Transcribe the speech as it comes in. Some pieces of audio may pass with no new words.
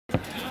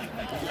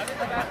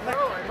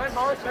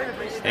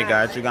Hey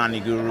guys, you're Gandhi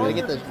Guru. I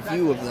get the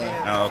view of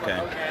them. Oh, okay.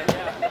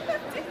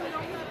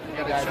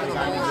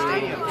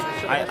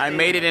 I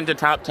made it into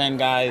top 10,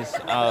 guys.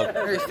 Stay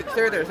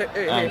there.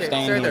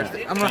 Staying here.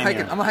 I'm gonna hike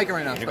it. I'm gonna hike it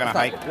right now. You're gonna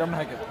hike? Yeah, I'm gonna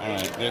hike it. All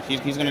right.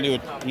 He's gonna do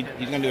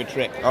he's gonna do a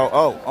trick.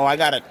 Oh! I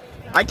got it.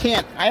 I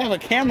can't. I have a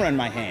camera in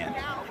my hand.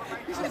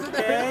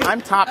 I'm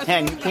top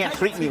 10. You can't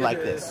treat me like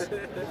this.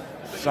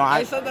 So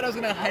I said that I was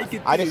gonna hike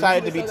it. I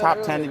decided to be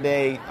top 10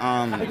 today.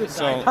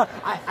 So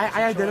I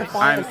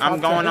identified. I'm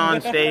going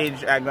on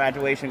stage at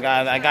graduation,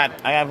 guys.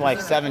 I have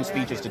like 7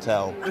 speeches to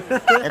tell.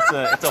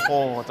 It's a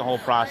whole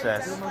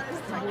process.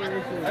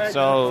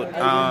 So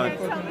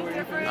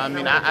I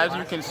mean, as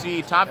you can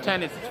see, top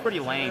 10 it's pretty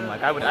lame.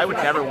 Like I would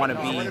never want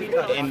to be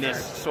in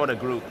this sort of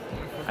group.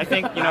 I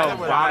think, you know,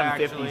 bottom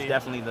 50 is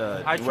definitely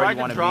where you want to be. I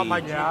tried to drop my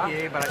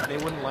GPA, but they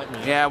wouldn't let me.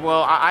 Yeah,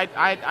 well,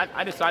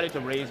 I decided to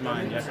raise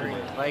mine yesterday.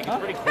 Like, it's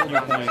pretty cool.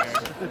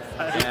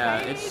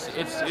 Yeah,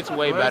 it's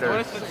way better.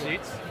 What is the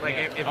seats? Like,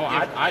 if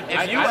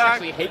you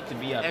actually hate to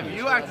be up here. If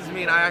you act as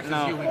me and I act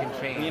as you, we can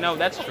change. You know,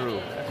 that's true.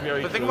 That's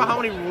very true. But think about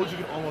how many rules you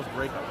can almost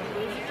break up.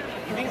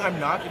 You think I'm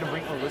not going to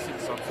bring illicit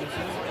substances?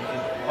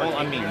 Well,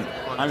 I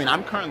mean,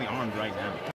 I'm currently armed right now.